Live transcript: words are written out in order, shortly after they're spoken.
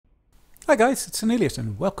Hi guys, it's Sonelias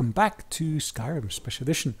and welcome back to Skyrim Special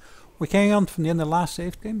Edition. We're carrying on from the end of the last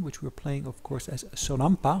save game, which we were playing of course as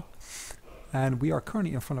Sonampa. And we are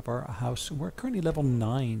currently in front of our house. We're currently level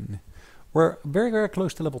 9. We're very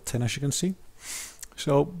close to level 10 as you can see.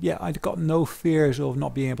 So yeah, I've got no fears of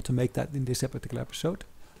not being able to make that in this particular episode.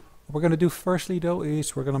 What we're going to do firstly though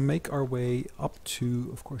is we're going to make our way up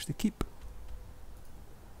to, of course, the keep.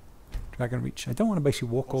 Dragon Reach. I don't want to basically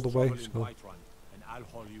walk all the way. So. I'll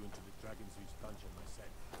haul you into the Dragon's Reach dungeon myself.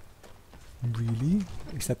 Really?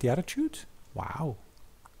 Is that the attitude? Wow.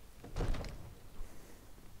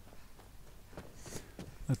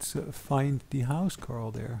 Let's find the house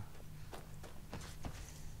Carl there.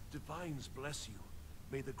 Divines bless you.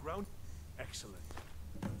 May the ground... Excellent.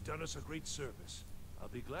 You've done us a great service. I'll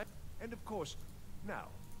be glad. And of course, now,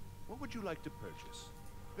 what would you like to purchase?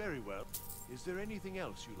 Very well. Is there anything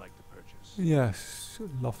else you'd like to purchase? Yes,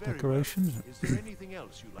 loft decorations. Well. Is there anything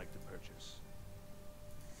else you'd like to purchase?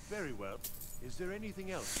 Very well. Is there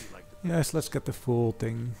anything else you'd like to purchase? Yes, let's get the full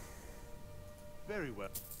thing. Very well.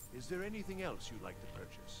 Is there anything else you'd like to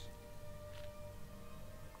purchase?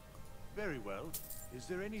 Very well. Is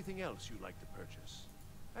there anything else you'd like to purchase?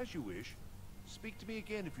 As you wish. Speak to me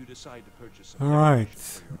again if you decide to purchase some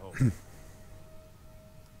decorations for your home.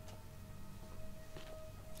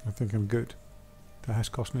 I think I'm good. That has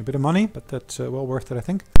cost me a bit of money, but that's well worth it, I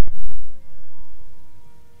think.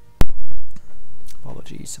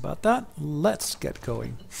 Apologies about that. Let's get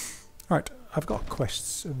going. Alright, I've got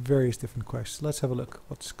quests, various different quests. Let's have a look.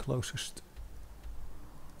 What's closest?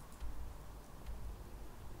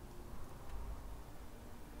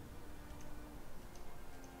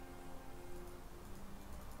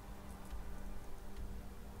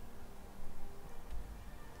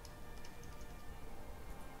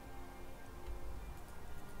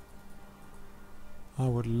 I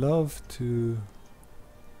would love to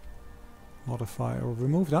modify or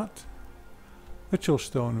remove that. Ritual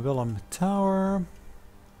Stone, Willem Tower.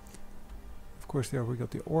 Of course there we got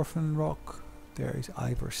the Orphan Rock. There is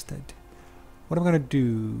Iverstead. What I'm going to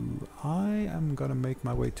do, I am going to make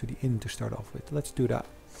my way to the inn to start off with. Let's do that.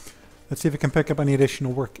 Let's see if we can pick up any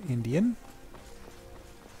additional work in the inn.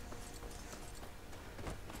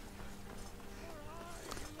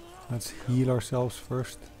 Let's heal ourselves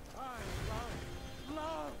first.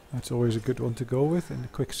 That's always a good one to go with, and a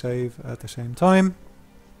quick save at the same time.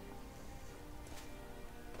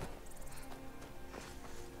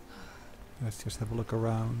 Let's just have a look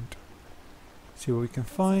around. See what we can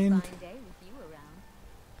find.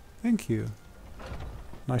 Thank you.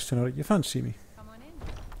 Nice to know that you fancy me. Come on in.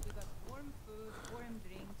 We've got warm food, warm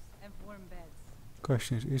drinks, and warm beds.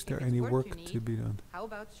 Question is there any work to be done? How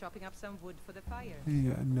about chopping up some wood for the fire?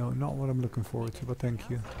 Yeah, no, not what I'm looking forward to, but thank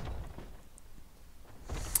you.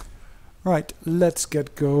 Right, let's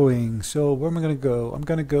get going. So where am I going to go? I'm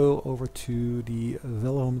going to go over to the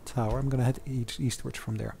Wilhelm Tower. I'm going to head eastwards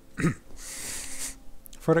from there.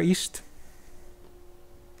 Further east.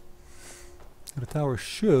 The tower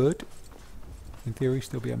should, in theory,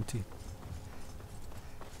 still be empty.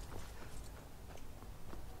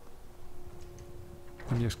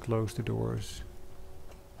 And just close the doors.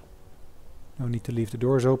 No need to leave the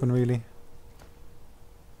doors open, really.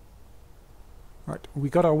 Right, we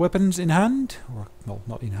got our weapons in hand, or well,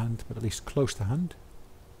 not in hand, but at least close to hand.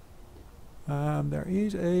 There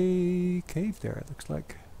is a cave there, it looks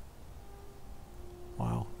like.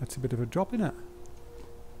 Wow, that's a bit of a drop in it.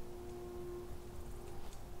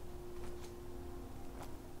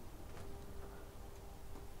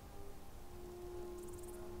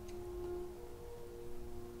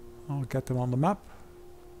 I'll get them on the map.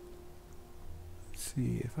 Let's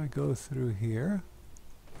see if I go through here.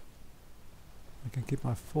 I can keep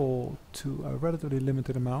my fall to a relatively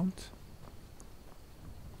limited amount.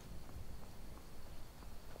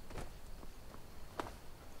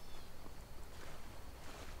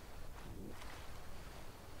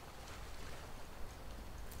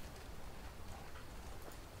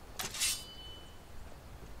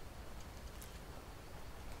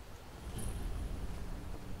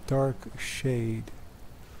 Dark shade.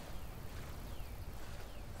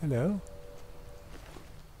 Hello.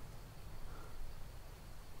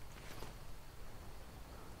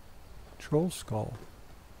 Troll skull.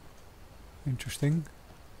 Interesting.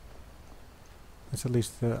 Let's at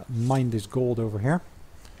least mine this gold over here.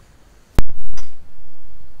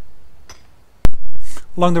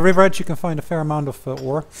 Along the river edge you can find a fair amount of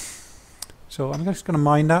ore. So I'm just going to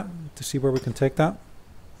mine that to see where we can take that.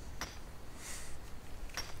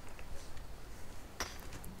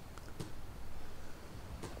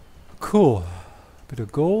 Cool. Bit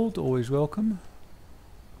of gold, always welcome.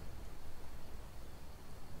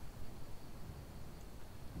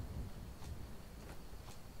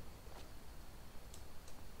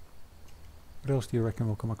 What else do you reckon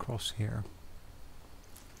we'll come across here?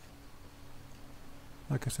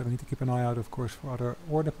 Like I said, I need to keep an eye out, of course, for other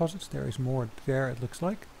ore deposits. There is more there, it looks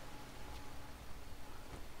like.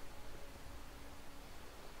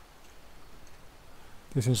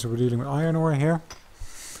 This is we're dealing with iron ore here.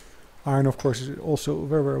 Iron, of course, is also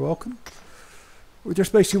very, very welcome. We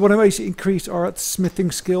just basically want to increase our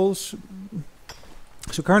smithing skills.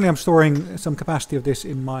 So currently I'm storing some capacity of this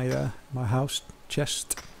in my my house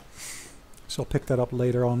chest. So I'll pick that up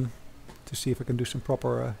later on to see if I can do some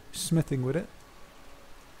proper smithing with it.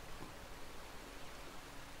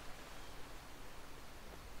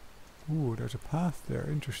 Ooh, there's a path there.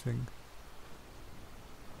 Interesting.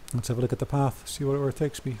 Let's have a look at the path, see where it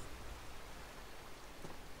takes me.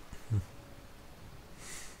 I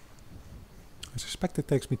suspect it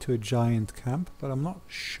takes me to a giant camp, but I'm not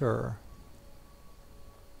sure.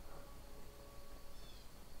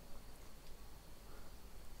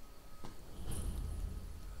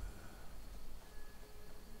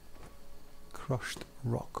 Crushed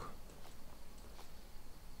rock.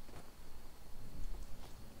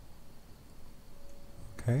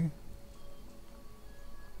 Okay.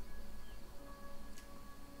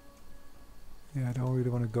 Yeah, I don't really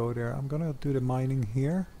want to go there. I'm gonna do the mining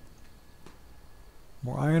here.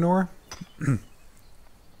 More iron ore.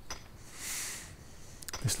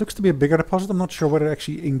 This looks to be a bigger deposit. I'm not sure whether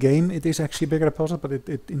actually in-game it is actually a bigger deposit, but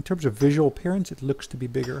it in terms of visual appearance, it looks to be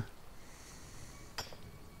bigger.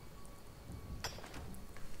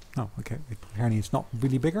 Oh, okay. Apparently it's not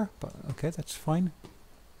really bigger, but okay, that's fine.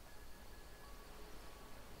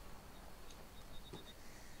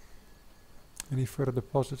 Any further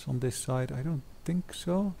deposits on this side? I don't think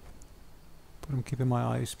so. But I'm keeping my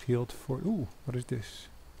eyes peeled for... Ooh, what is this?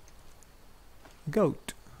 A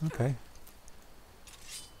goat. Okay.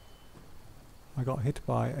 I got hit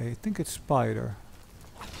by a... I think it's spider.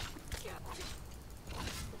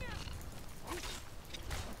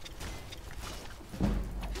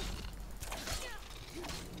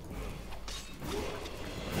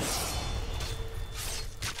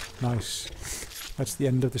 Nice. That's the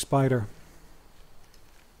end of the spider.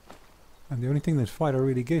 And the only thing that spider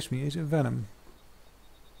really gives me is a venom.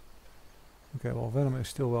 Okay, well, venom is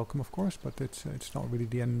still welcome, of course, but it's not really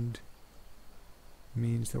the end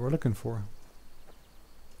means that we're looking for.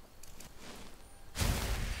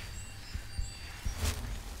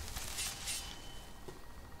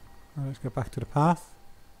 Right, let's get back to the path.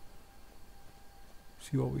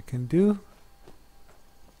 See what we can do.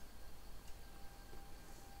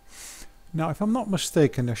 Now, if I'm not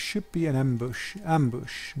mistaken, there should be an ambush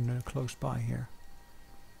close by here.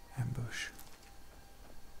 Ambush.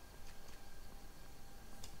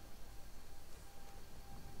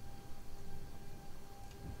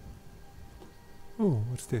 Oh,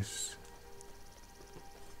 what's this?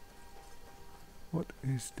 What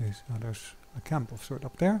is this? Oh, there's a camp of sort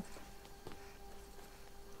up there.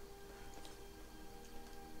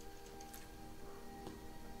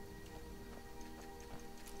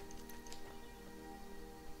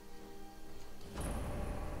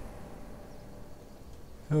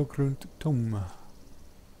 Hillgrund Tomb.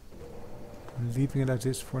 I'm leaving it as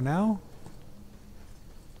is for now.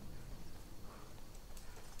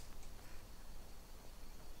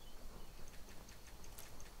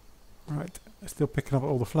 Right, still picking up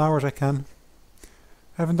all the flowers I can.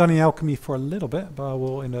 Haven't done any alchemy for a little bit, but I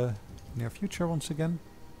will in the near future once again.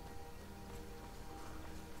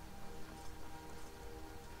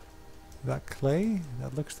 That clay,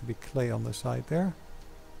 that looks to be clay on the side there.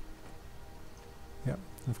 Yeah,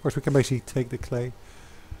 and of course we can basically take the clay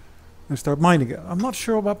and start mining it. I'm not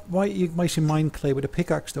sure about why you might mine clay with a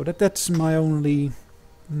pickaxe though. That's my only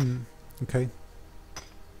okay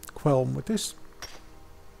qualm with this.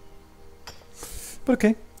 But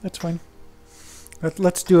okay, that's fine.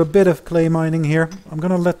 Let's do a bit of clay mining here. I'm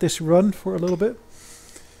gonna let this run for a little bit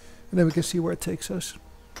and then we can see where it takes us.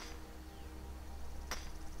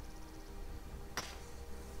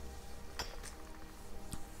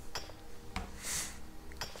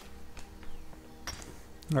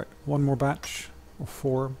 Alright, one more batch of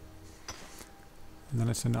 4 and then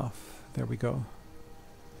it's enough. There we go.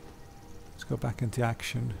 Let's go back into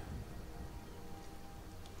action.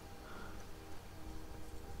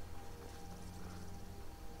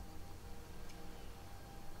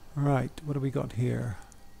 Right, what do we got here?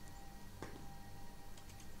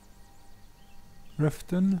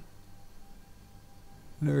 Riften,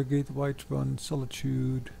 Lurgate, Whiterun,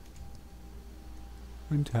 Solitude,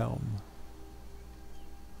 Windhelm.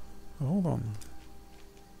 Hold on.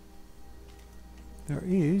 There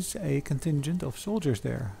is a contingent of soldiers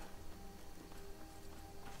there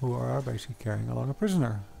who are basically carrying along a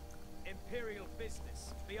prisoner. Imperial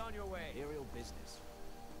Be on your way. Imperial business.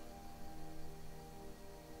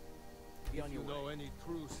 If you know any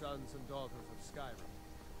true sons and daughters of Skyrim,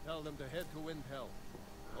 tell them to head to Windhelm.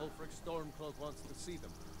 Ulfric Stormcloak wants to see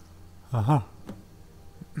them. Aha.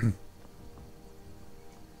 We'll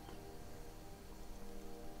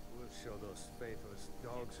show those faithless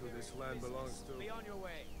dogs who this land belongs to. Be on your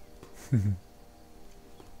way.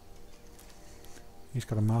 He's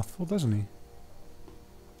got a mouthful, doesn't he?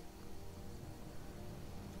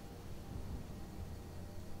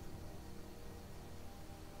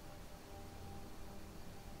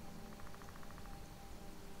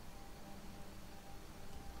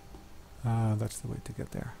 Ah, that's the way to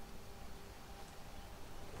get there.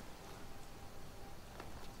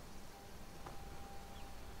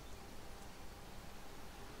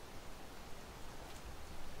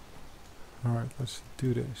 Alright, let's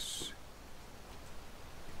do this.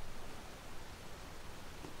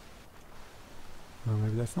 Well,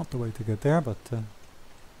 maybe that's not the way to get there, but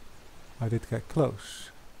I did get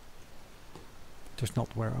close. Just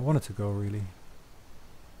not where I wanted to go, really.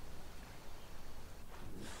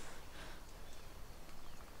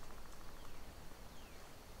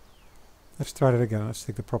 Let's try that again. Let's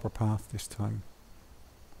take the proper path this time.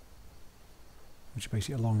 Which is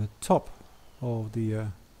basically along the top of the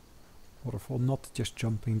waterfall, not just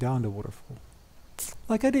jumping down the waterfall.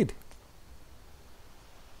 Like I did.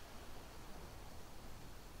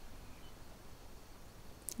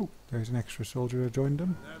 Oh, there's an extra soldier that joined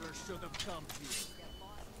them. Never should have come here.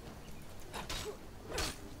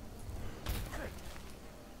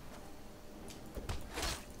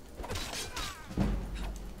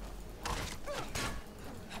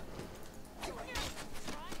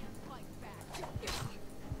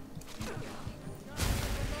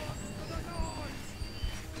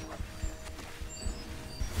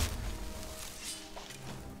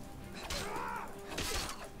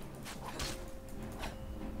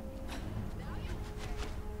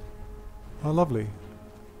 Oh, lovely.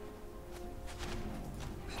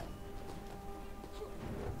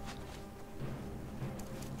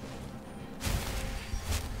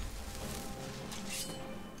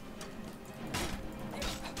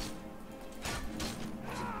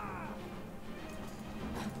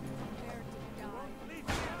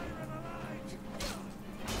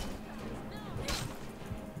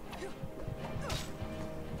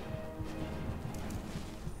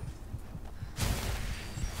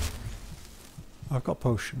 I've got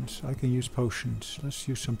potions. I can use potions. Let's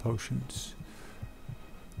use some potions.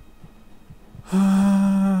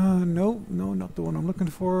 No, not the one I'm looking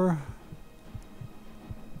for.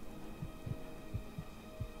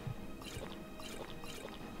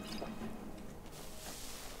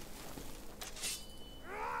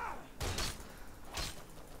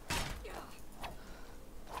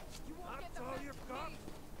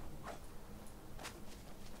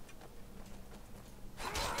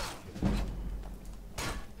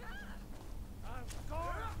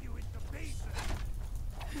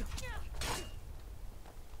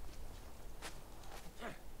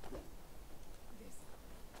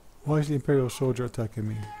 Why is the Imperial soldier attacking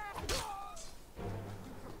me?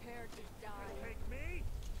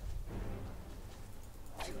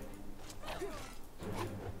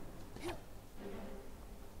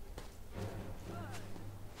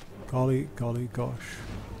 Golly, golly, gosh.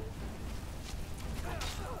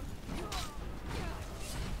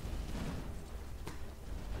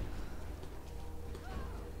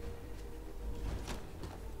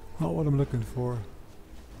 Not what I'm looking for.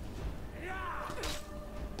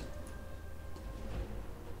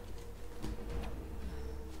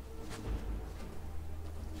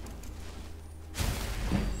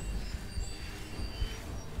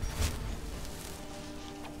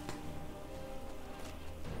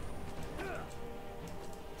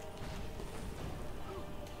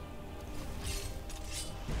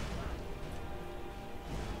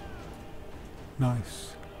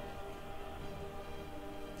 Nice.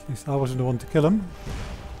 At least I wasn't the one to kill him.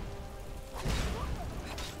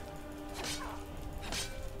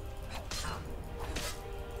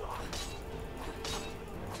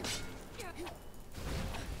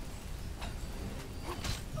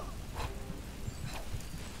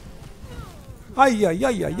 Ay, ay,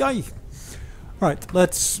 ay, ay, ay. Right,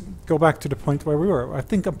 let's go back to the point where we were. I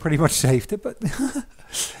think I'm pretty much saved it, but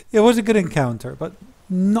it was a good encounter, but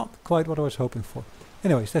not quite what I was hoping for.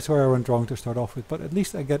 Anyways, that's where I went wrong to start off with, but at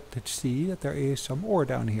least I get to see that there is some ore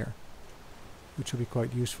down here, which will be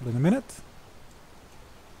quite useful in a minute.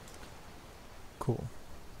 Cool.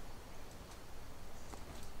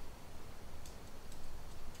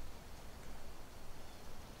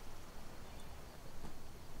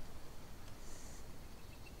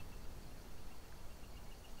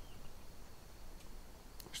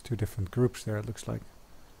 There's two different groups there, it looks like.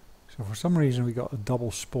 So for some reason we got a double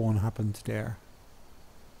spawn happened there.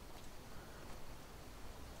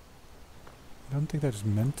 I don't think that is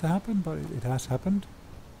meant to happen, but it has happened.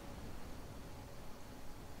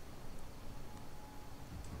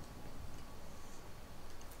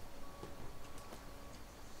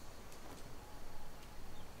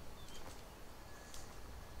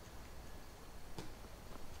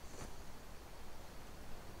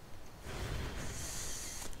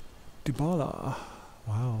 Dibala.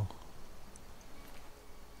 Wow.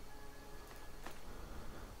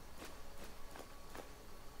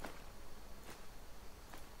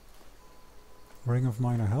 Ring of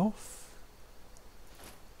minor health.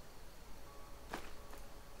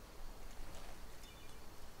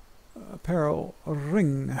 Apparel.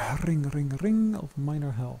 Ring of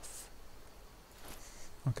minor health.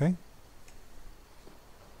 Okay.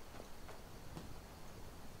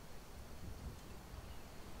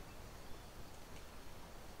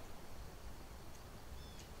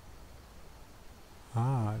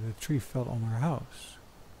 Ah, the tree fell on our house.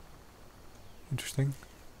 Interesting.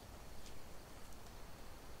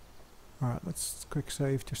 Alright, let's quick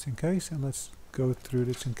save just in case, and let's go through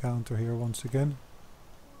this encounter here once again.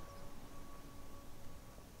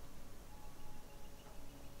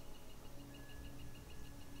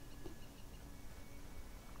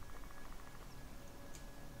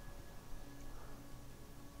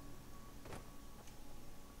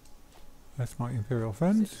 That's my Imperial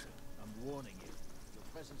friends. I'm warning you. Your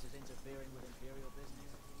presence is interfering with Imperial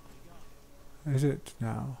business. Is it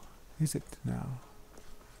now? Is it now?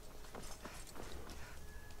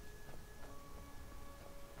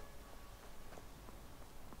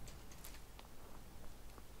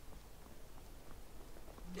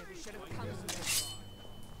 Never should have come to this.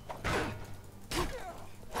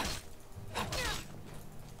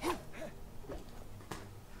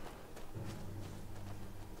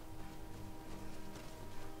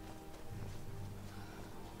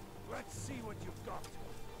 Let's see what you've got.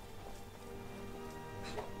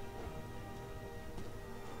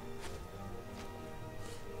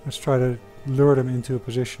 Let's try to lure them into a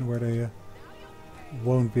position where they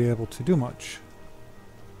won't be able to do much.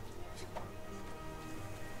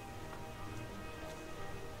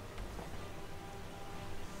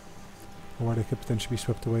 Or they could potentially be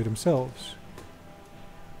swept away themselves.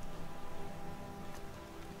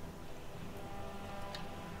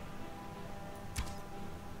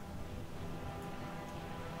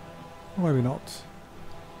 Or maybe not.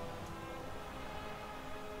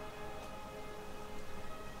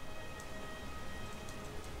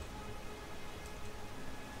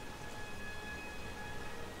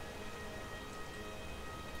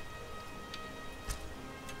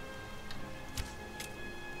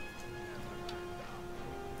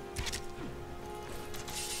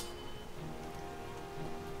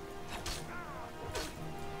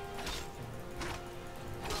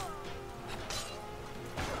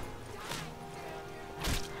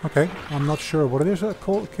 Okay, I'm not sure what it is that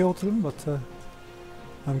killed them, but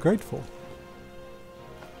I'm grateful.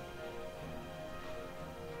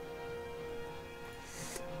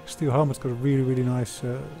 Steel helmet's got a really nice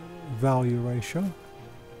value ratio.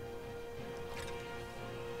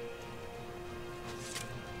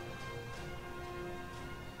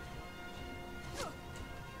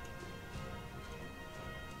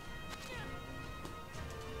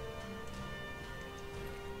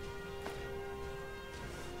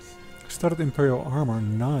 Studded Imperial armor,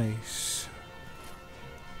 nice.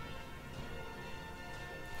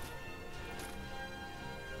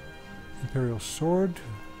 Imperial sword.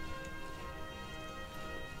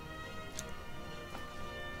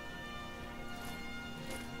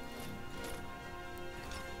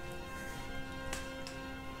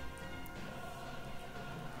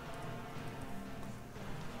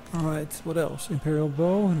 Alright, what else? Imperial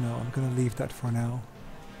bow? No, I'm gonna leave that for now.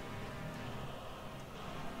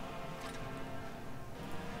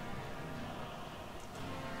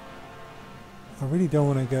 I really don't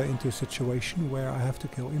want to get into a situation where I have to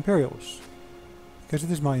kill Imperials. Because it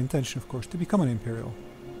is my intention, of course, to become an Imperial.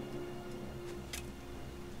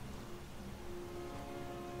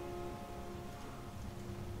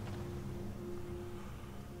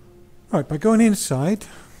 Alright, by going inside,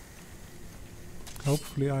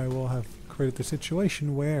 hopefully I will have created a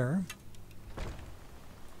situation where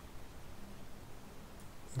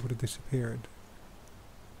it would have disappeared.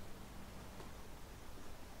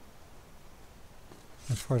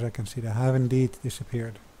 As far as I can see, they have indeed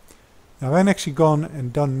disappeared. Now, I haven't actually gone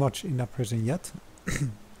and done much in that prison yet.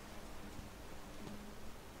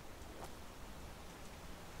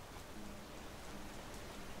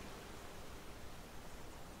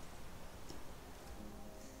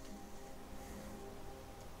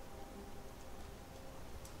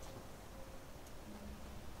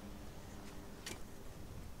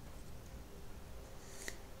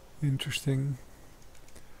 Interesting.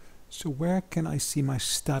 So where can I see my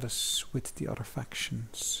status with the other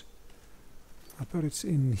factions? I bet it's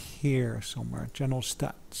in here somewhere. General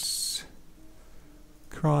stats.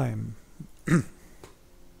 Crime.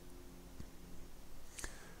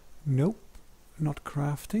 Nope. Not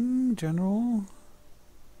crafting. General.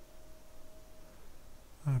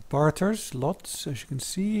 Barters. Lots, as you can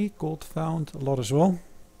see. Gold found. A lot as well.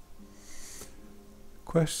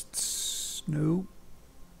 Quests. No.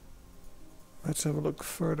 Let's have a look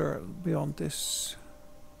further beyond this.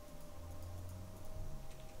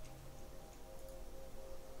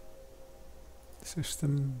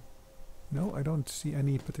 System. No, I don't see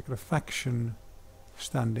any particular faction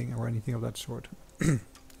standing or anything of that sort.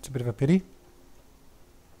 It's a bit of a pity.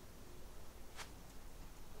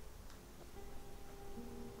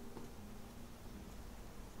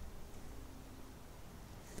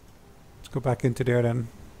 Let's go back into there then.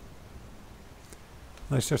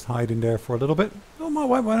 Let's just hide in there for a little bit. Oh my,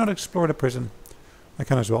 why not explore the prison? I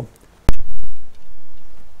can as well.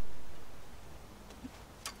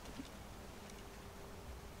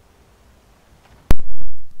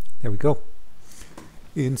 There we go.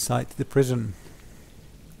 Inside the prison.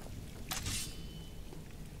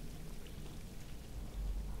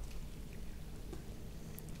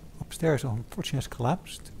 Upstairs, unfortunately, has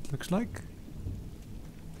collapsed, looks like.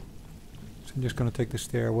 So I'm just going to take the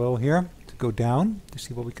stairwell here to go down to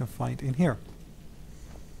see what we can find in here.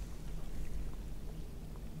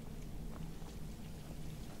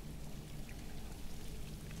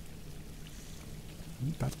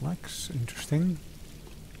 Battle axe, interesting.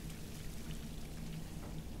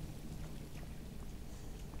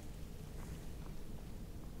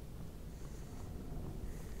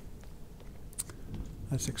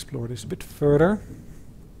 Let's explore this a bit further.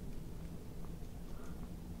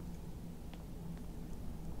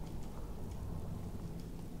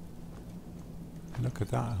 Look at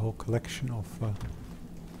that, a whole collection of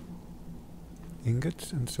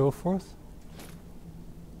ingots and so forth.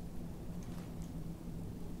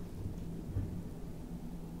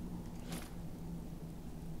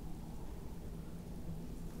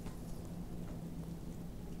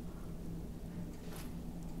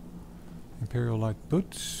 Imperial light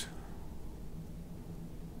boots.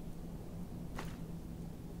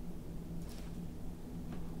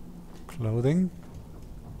 Clothing.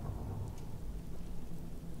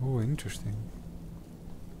 Oh, interesting.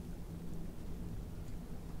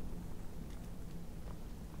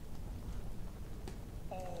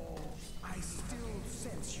 Oh, I still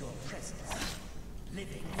sense your presence.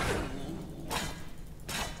 Living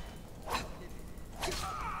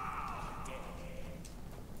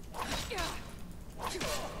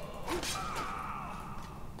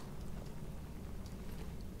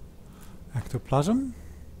Ectoplasm.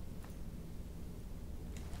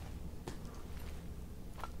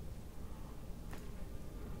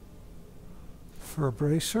 Fur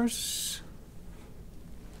bracers.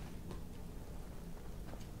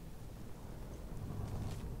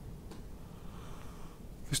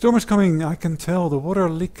 The storm is coming, I can tell. The water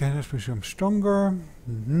leak has become stronger.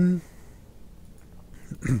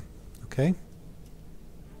 Okay.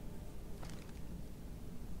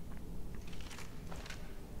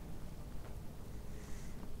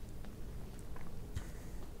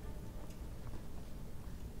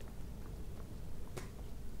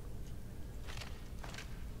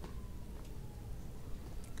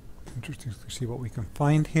 Interesting to see what we can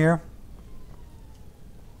find here.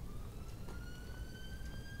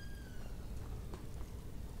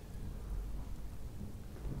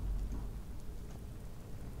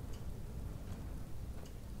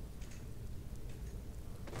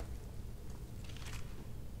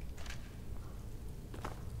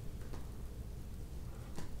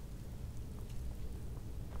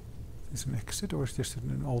 Is an exit or is this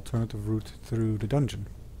an alternative route through the dungeon?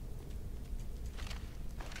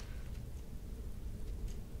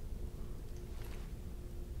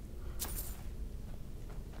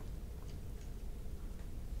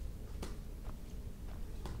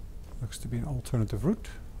 Looks to be an alternative route.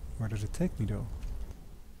 Where does it take me though?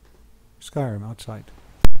 Skyrim outside.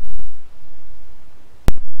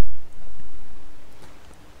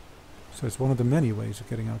 So it's one of the many ways of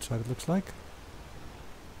getting outside, it looks like.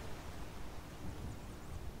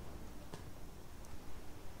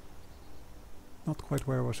 Not quite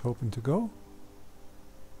where I was hoping to go.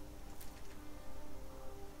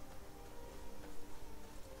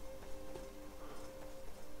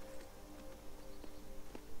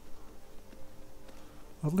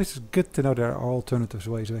 Well, at least it's good to know there are alternative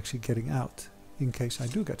ways of actually getting out, in case I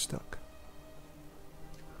do get stuck.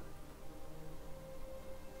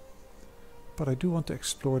 But I do want to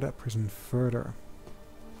explore that prison further.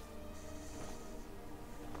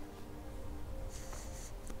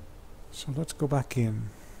 So let's go back in.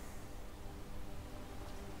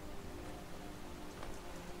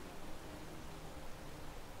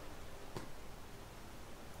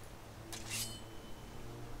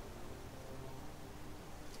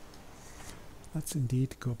 Let's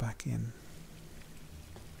indeed go back in.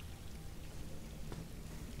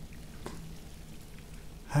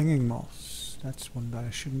 Hanging moss. That's one that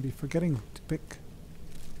I shouldn't be forgetting to pick.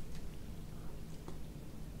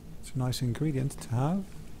 It's a nice ingredient to have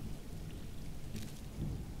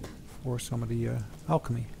for some of the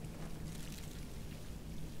alchemy.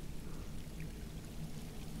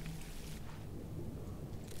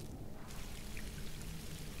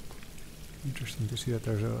 Interesting to see that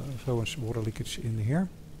there's so much water leakage in here.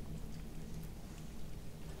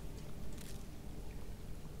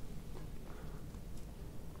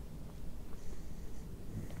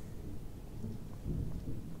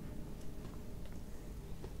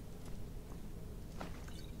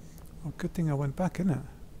 Oh, good thing I went back, isn't it?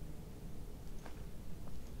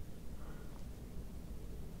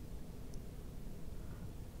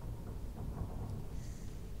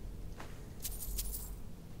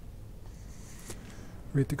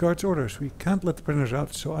 Read the guards' orders. We can't let the prisoners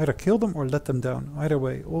out, so either kill them or let them down. Either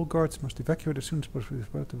way, all guards must evacuate as soon as possible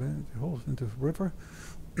the holes into the river.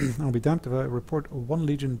 I'll be damned if I report 1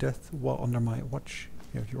 legion death while under my watch.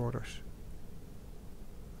 You have your orders.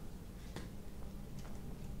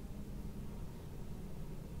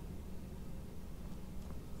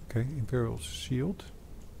 Okay, Imperial shield.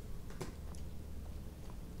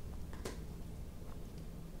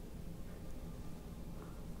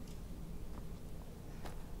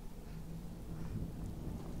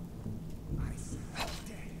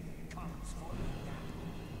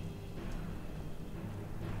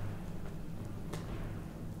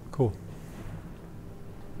 Cool.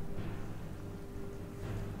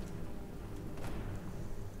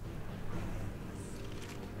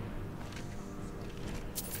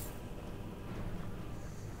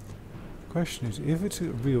 Question is, if it's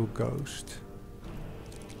a real ghost,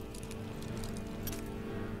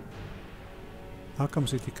 how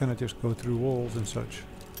comes that you cannot just go through walls and such?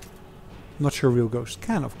 Not sure real ghosts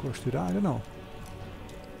can, of course, do that. I don't know.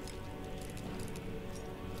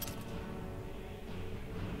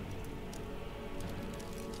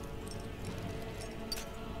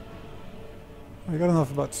 I got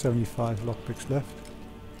enough, about 75 lockpicks left.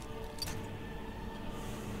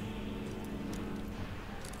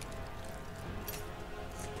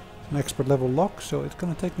 An expert level lock, so it's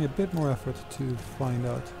gonna take me a bit more effort to find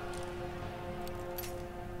out.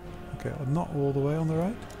 Okay, not all the way on the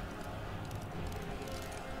right.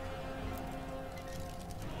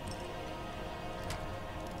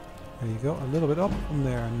 There you go, a little bit up from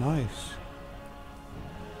there, nice.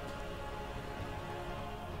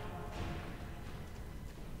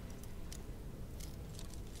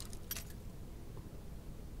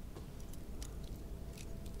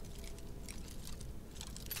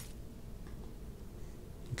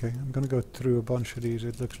 Okay, I'm gonna go through a bunch of these,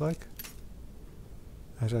 it looks like,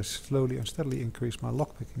 as I slowly and steadily increase my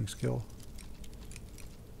lockpicking skill.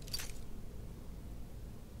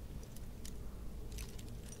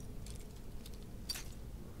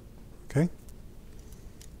 Okay.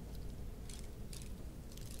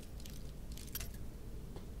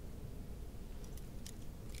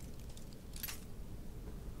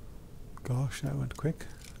 Gosh, that went quick.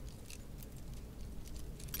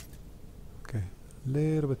 Okay.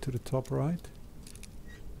 Little bit to the top right.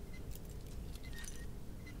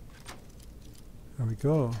 There we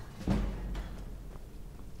go.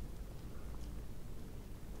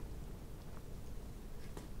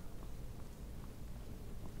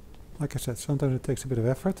 Like I said, sometimes it takes a bit of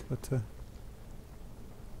effort, but oh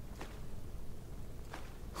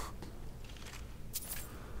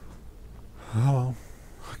well.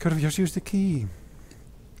 I could have just used the key.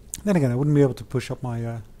 Then again, I wouldn't be able to push up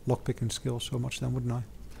my lockpicking skill so much then, wouldn't I?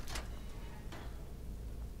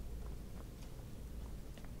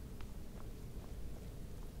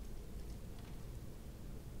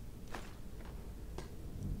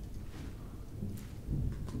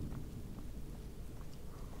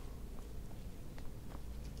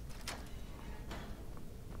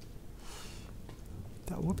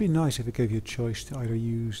 That would be nice if it gave you a choice to either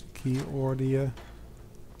use the key or the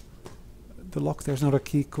lock. There's another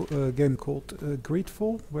key game called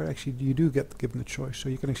Greedfall, where actually you do get given a choice, so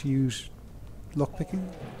you can actually use lockpicking.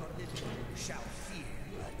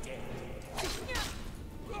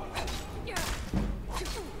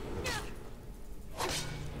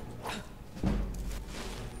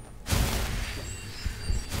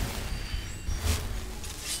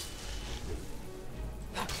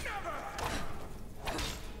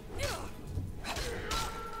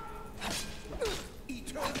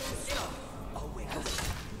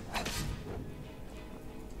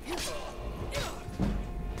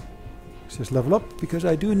 Just level up, because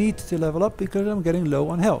I do need to level up because I'm getting low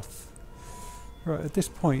on health. Right, at this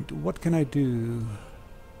point, what can I do?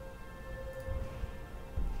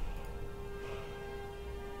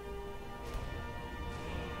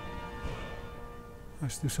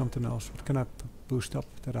 Let's do something else. What can I boost up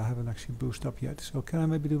that I haven't actually boosted up yet? So can I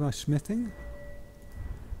maybe do my smithing?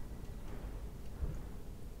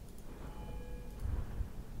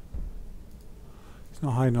 It's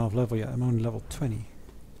not high enough level yet. I'm only level 20.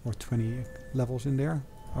 Or 20 levels in there,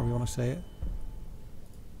 however you want to say it.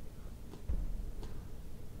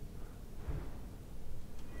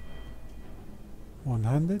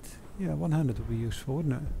 One-handed? Yeah, one-handed would be useful,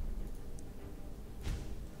 wouldn't it?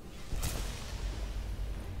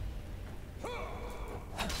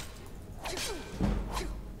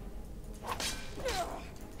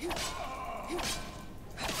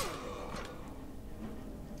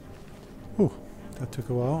 Ooh, that took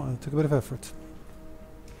a while and it took a bit of effort.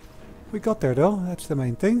 We got there though, that's the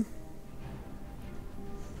main thing.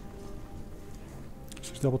 Let's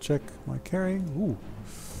just double check my carrying. Ooh,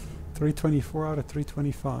 324 out of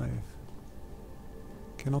 325.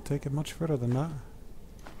 Cannot take it much further than that.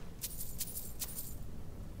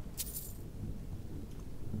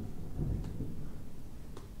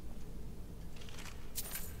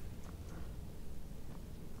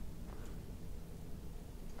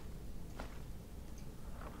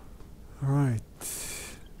 Alright.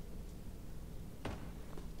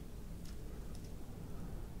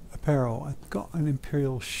 Apparel. I've got an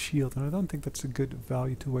Imperial shield and I don't think that's a good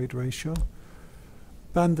value to weight ratio.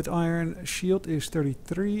 Banded iron shield is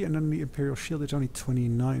 33 and then the Imperial shield is only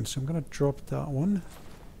 29, so I'm gonna drop that one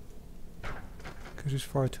because it's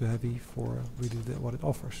far too heavy for really what it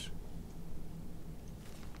offers.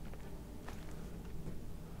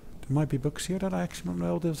 There might be books here that I actually won't be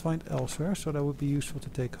able to find elsewhere, so that would be useful to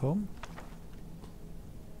take home.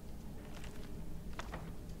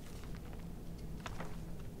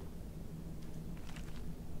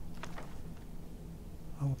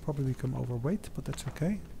 I will probably become overweight, but that's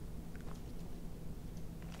okay.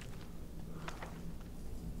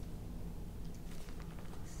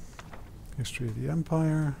 History of the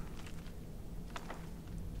Empire.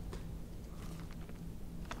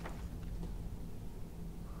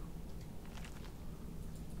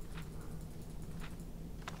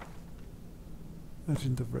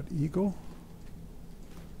 Legend of Red Eagle.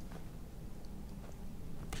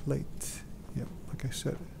 Plate. Yep, like I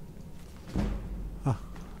said. Ah,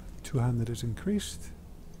 two-handed is increased.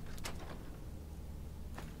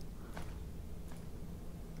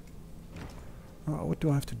 What do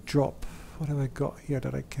I have to drop? What have I got here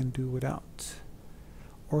that I can do without?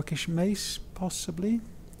 Orcish mace, possibly.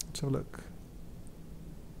 Let's have a look.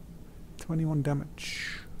 21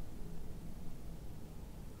 damage.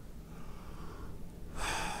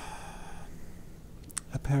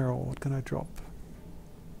 Apparel, what can I drop?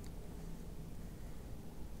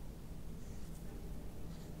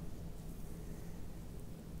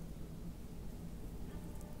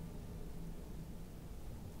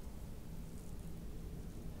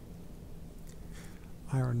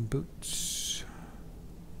 Iron boots.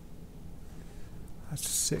 That's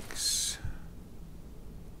 6.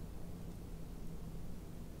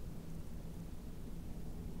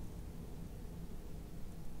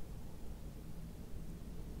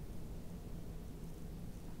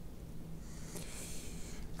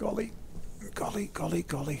 Golly, golly, golly,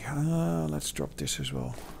 golly. Let's drop this as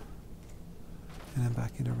well. And I'm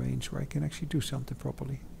back in a range where I can actually do something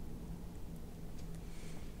properly.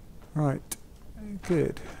 Right.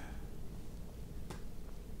 Good.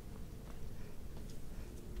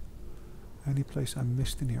 Any place I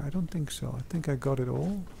missed in here? I don't think so. I think I got it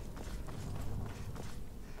all.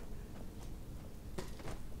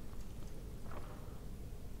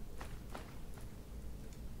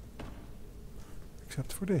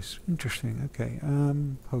 Except for this. Interesting. Okay.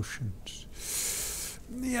 Potions.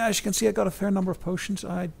 Yeah, as you can see, I got a fair number of potions.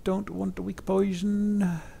 I don't want the weak poison.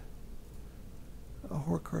 A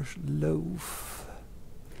Horker's loaf.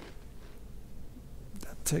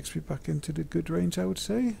 That takes me back into the good range, I would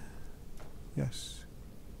say. Yes.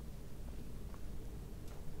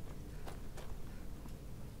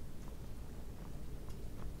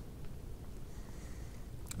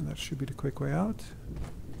 And that should be the quick way out.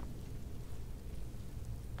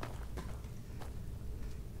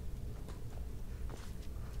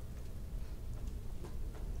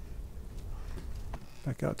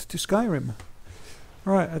 Back out to Skyrim.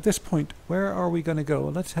 Alright, at this point, where are we going to go?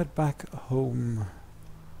 Let's head back home.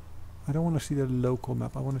 I don't want to see the local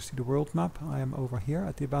map, I want to see the world map. I am over here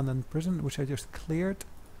at the abandoned prison, which I just cleared.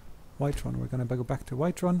 Whiterun, we're going to go back to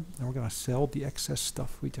Whiterun, and we're going to sell the excess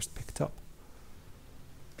stuff we just picked up.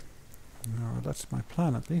 No, that's my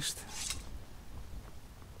plan at least.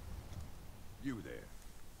 You there.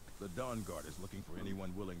 The Dawn Guard is looking for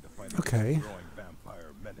anyone willing to fight Okay. a growing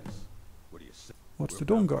vampire menace. What do you say? What's We're the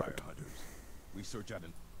Dawn vampire Guard? hunters. We search out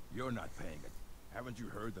and you're not paying it. Haven't you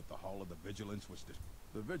heard that the Hall of the Vigilance was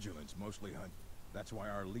the Vigilance mostly hunt. That's why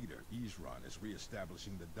our leader, Isran, is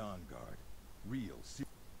re-establishing the Dawn Guard.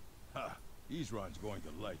 Ha! Isran's going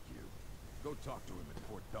to like you. Go talk to him at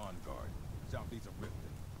Fort Dawn Guard, southeast of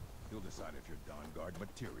Riften. He'll decide if you're Dawn Guard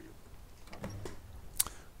material.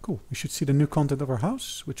 Cool. We should see the new content of our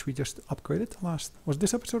house, which we just upgraded last. Was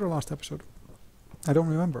this episode or last episode? I don't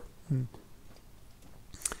remember.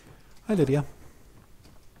 Hi, Lydia.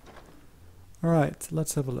 Alright,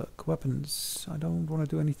 let's have a look. Weapons. I don't want to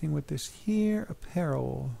do anything with this here.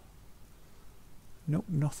 Apparel. Nope,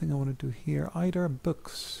 nothing I want to do here either.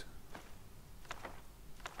 Books.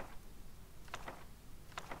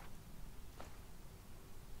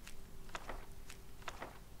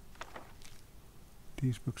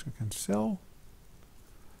 These books I can sell.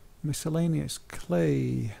 Miscellaneous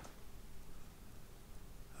clay.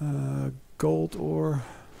 Gold ore.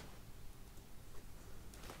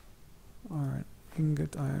 Alright,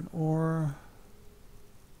 ingot, iron ore.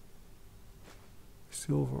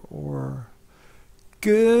 Silver ore.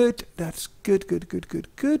 Good! That's good, good, good, good,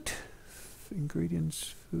 good.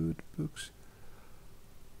 Ingredients, food, books.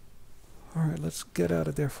 Alright, let's get out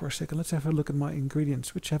of there for a second. Let's have a look at my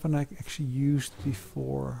ingredients. Which haven't I actually used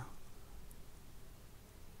before?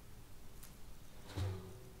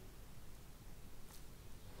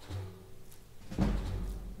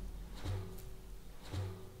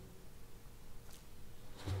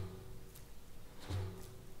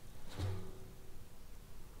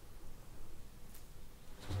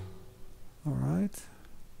 Alright.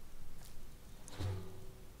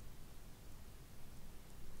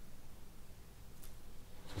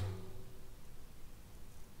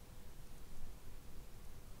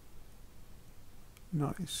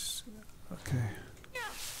 Nice. Okay.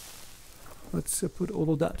 Let's put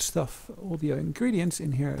all of that stuff, all the ingredients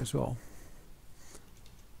in here as well.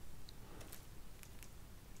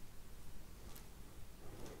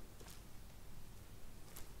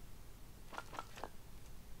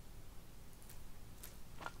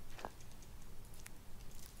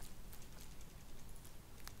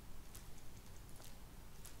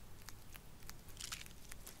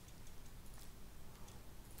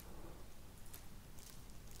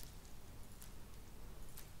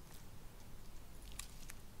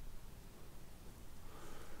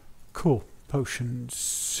 Cool.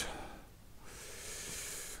 Potions.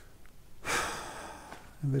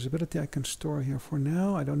 Invisibility I can store here for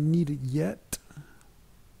now. I don't need it yet.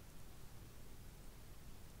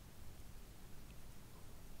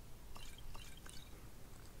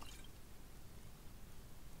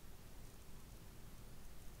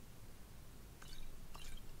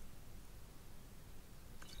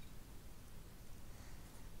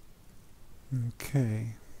 Okay.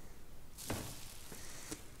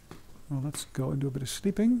 Well, let's go and do a bit of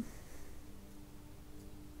sleeping.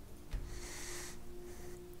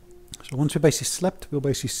 So once we basically slept, we'll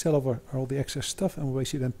basically sell over all the excess stuff and we'll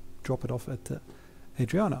basically then drop it off at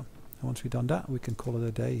Adriana. And once we've done that, we can call it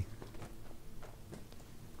a day.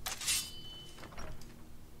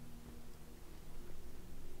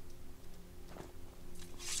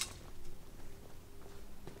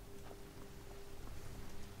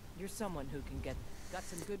 You're someone who can got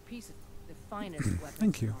some good pieces. The finest weapons.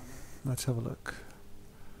 Thank you. and armor. Let's have a look.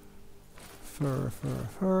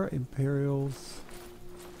 Fur, Imperials.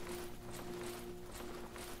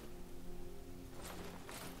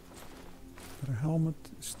 Better helmet,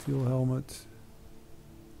 steel helmet.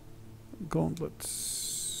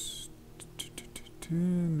 Gauntlets.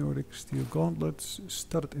 Nordic steel gauntlets.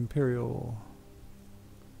 Studded Imperial.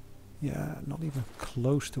 Yeah, not even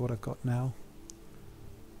close to what I've got now.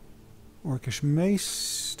 Orcish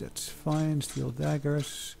mace, that's fine. Steel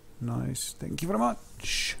daggers, nice. Thank you very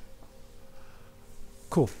much.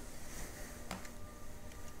 Cool.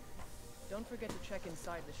 Don't forget to check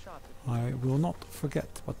inside the shop. I will not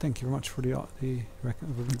forget. But thank you very much for the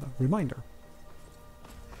reminder.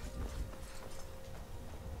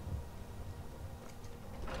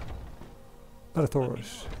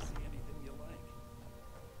 Predators.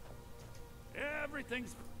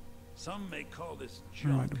 Everything's. Some may call this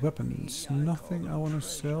junk. Right, weapons. Me, I Nothing call I want them to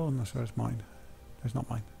sell unless there's mine. There's not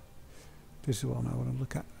mine. This is what I want to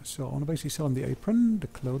look at. So I want to basically sell him the apron, the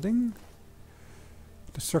clothing,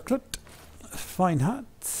 the circlet, fine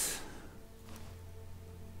hat,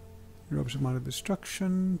 robes of minor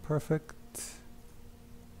destruction, perfect.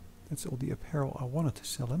 That's all the apparel I wanted to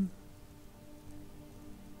sell him.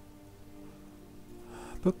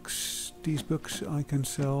 Books. These books I can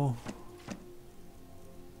sell.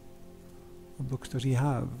 What books does he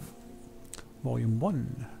have? Volume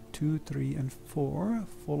 1, 2, 3 and 4.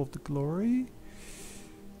 Fall of the Glory.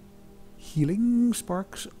 Healing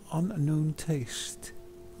Sparks Unknown Taste.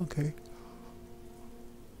 Okay.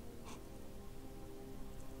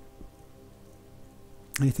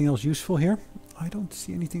 Anything else useful here? I don't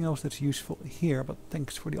see anything else that's useful here, but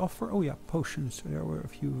thanks for the offer. Oh yeah, potions. There were a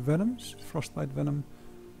few venoms. Frostbite venom.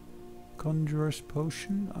 Conjurer's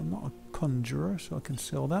potion. I'm not a conjurer, so I can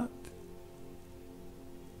sell that.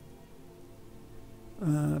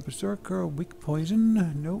 Berserker, weak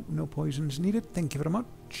poison. No, no poisons needed. Thank you very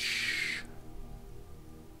much.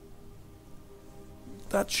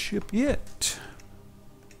 That should be it.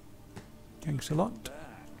 Thanks a lot.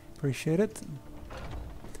 Appreciate it.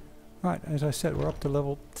 Right, as I said, we're up to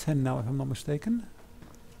level 10 now, if I'm not mistaken.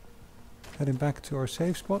 Heading back to our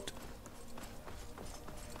save spot.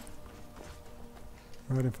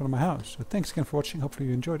 Right in front of my house. So thanks again for watching. Hopefully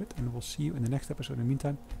you enjoyed it, and we'll see you in the next episode. In the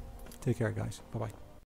meantime, take care, guys. Bye-bye.